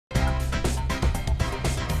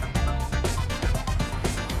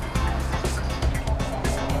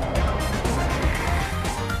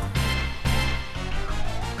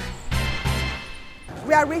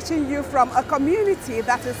We are reaching you from a community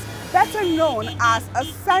that is better known as a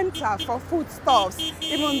center for foodstuffs,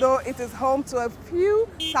 even though it is home to a few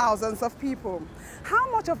thousands of people.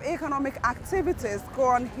 How much of economic activities go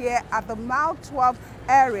on here at the Mile 12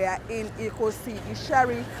 area in Ikosi,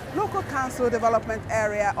 Isheri Local Council Development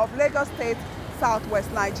Area of Lagos State,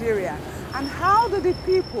 Southwest Nigeria? And how do the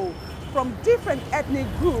people from different ethnic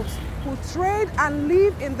groups who trade and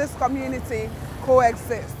live in this community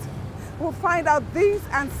coexist? We'll find out these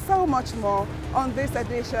and so much more on this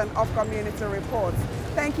edition of Community Reports.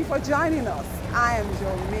 Thank you for joining us. I am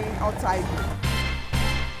Jomi Otaibu.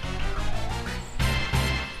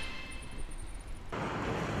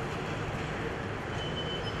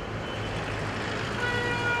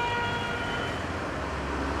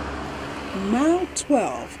 Mile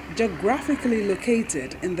 12, geographically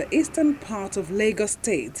located in the eastern part of Lagos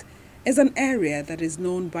State, is an area that is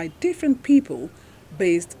known by different people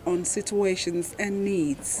based on situations and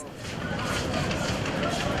needs.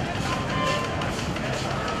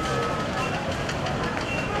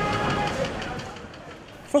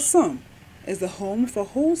 For some, it's the home for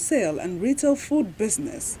wholesale and retail food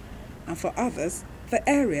business, and for others, the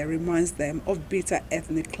area reminds them of bitter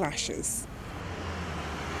ethnic clashes.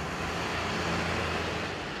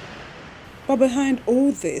 But behind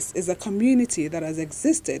all this is a community that has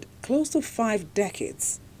existed close to 5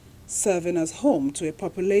 decades, serving as home to a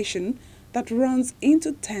population that runs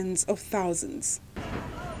into tens of thousands.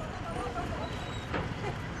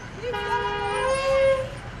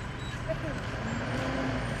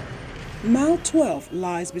 Mile 12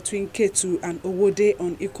 lies between Ketu and Owode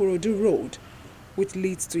on Ikorodu Road, which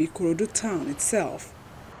leads to Ikorodu town itself.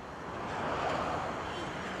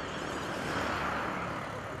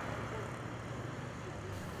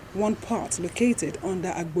 One part located under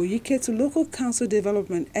Agboyiketu Local Council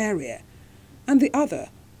Development Area, and the other,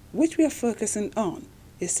 which we are focusing on,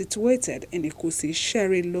 is situated in Ikosi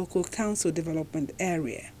Isheri Local Council Development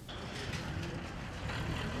Area.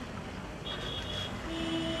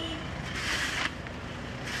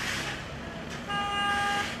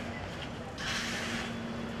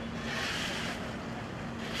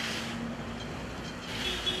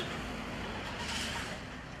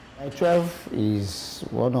 Mile 12 is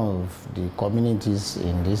one of the communities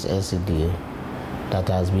in this LCDA that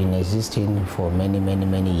has been existing for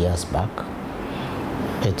many years back.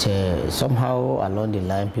 But somehow along the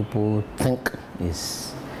line, people think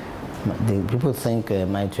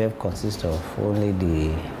Mile 12 consists of only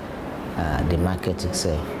the market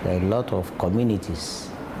itself. There are a lot of communities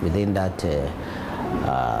within that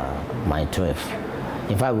Mile 12.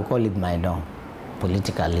 In fact, we call it Maidan.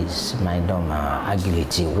 Politically, it's Maidan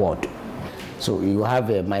Agility Ward. So you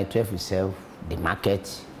have Mile 12 itself, the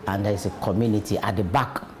market, and there's a community at the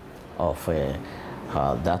back of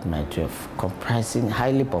that Mile 12, comprising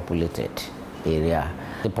highly populated area.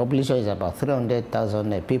 The population is about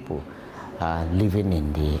 300,000 people living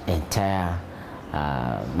in the entire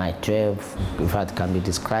Mile 12. In fact, can be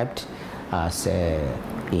described as a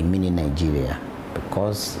mini Nigeria,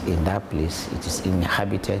 because in that place it is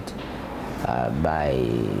inhabited by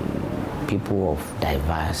people of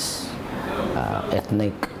diverse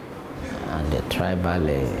ethnic and tribal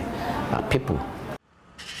people.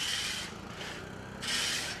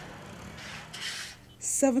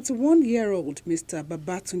 71-year-old Mr.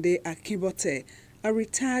 Babatunde Akinbote, a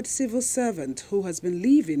retired civil servant who has been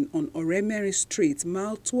living on Oremeri Street,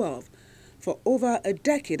 Mile 12, for over a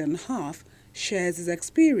decade and a half, shares his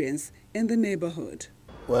experience in the neighborhood.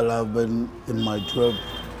 Well, I've been in Mile 12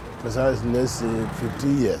 precisely, let's say,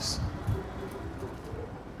 15 years.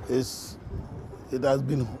 It has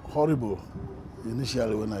been horrible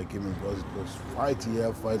initially when I came in, because it was fight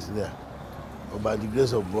here, fight there. But by the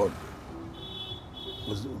grace of God, it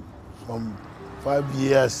was from 5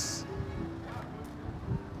 years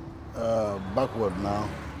backward now,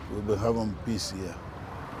 we've been having peace here.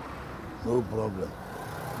 No problem.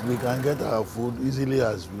 We can get our food easily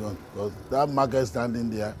as we want, because that market standing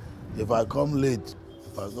there, if I come late,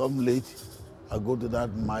 I go to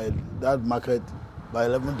that market by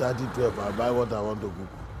 11:30, 12, I buy what I want to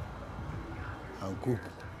cook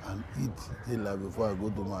and eat till before I go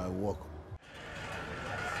to my work.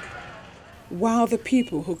 While the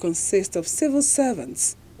people, who consist of civil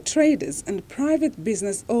servants, traders and private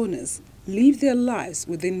business owners, live their lives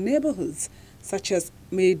within neighborhoods such as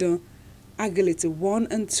Maidan, Agility 1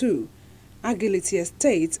 and 2, Agility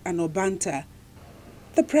Estate and Obanta,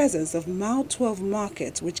 the presence of Mile 12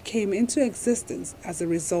 Market, which came into existence as a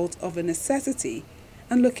result of a necessity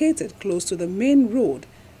and located close to the main road,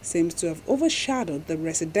 seems to have overshadowed the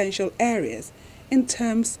residential areas in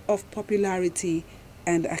terms of popularity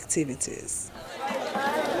and activities.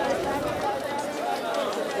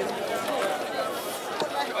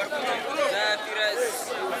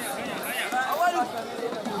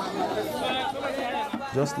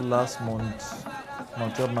 Just last month,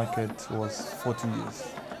 Mount 12 market was 40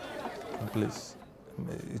 years in place.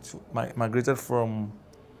 It migrated from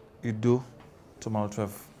Ido to Mount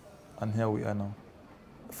 12, and here we are now.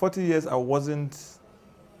 40 years I wasn't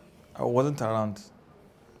around,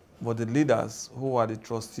 but the leaders who are the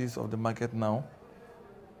trustees of the market now,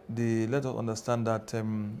 they let us understand that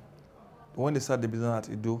when they started the business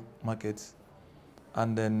at Ido market,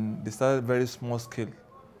 and then they started very small scale,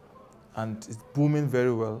 and it's booming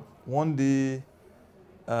very well. One day,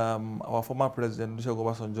 our former president, Olusegun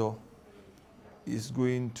Obasanjo, is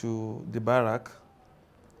going to the barrack,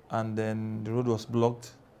 and then the road was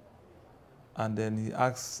blocked, and then he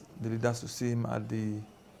asked the leaders to see him at the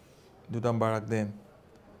Dodan barrack then.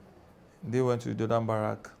 They went to the Dodan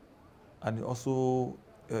barrack, and he also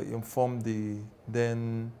informed the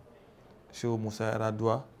then Shehu Musa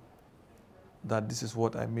Yaradua that this is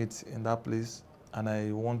what I met in that place, and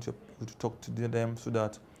I want you to talk to them so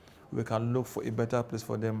that we can look for a better place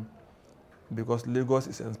for them, because Lagos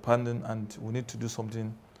is expanding and we need to do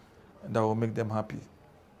something that will make them happy.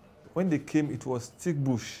 When they came, it was thick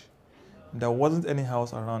bush. There wasn't any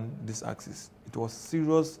house around this axis. It was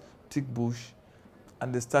serious thick bush,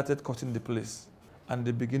 and they started cutting the place, and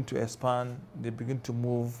they begin to expand, they begin to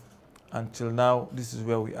move, until now this is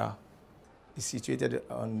where we are. It's situated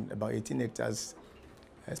on about 18 hectares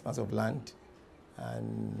expanse of land,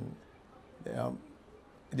 and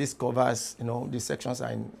this covers, these sections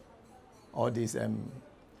are in all these on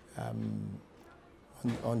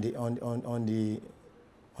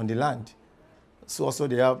the land. So also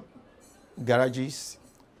they have garages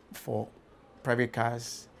for private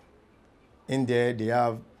cars. In there they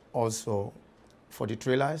have also for the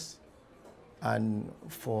trailers and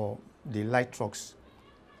for the light trucks.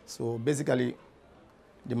 So basically,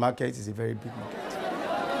 the market is a very big market.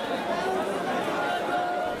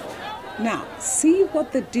 Now, see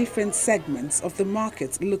what the different segments of the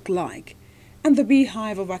market look like and the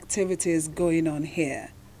beehive of activities going on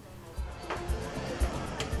here.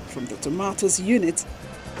 From the tomatoes unit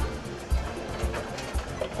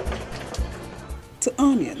to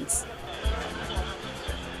onions,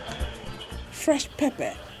 fresh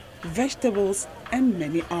pepper, vegetables, and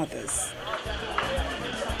many others.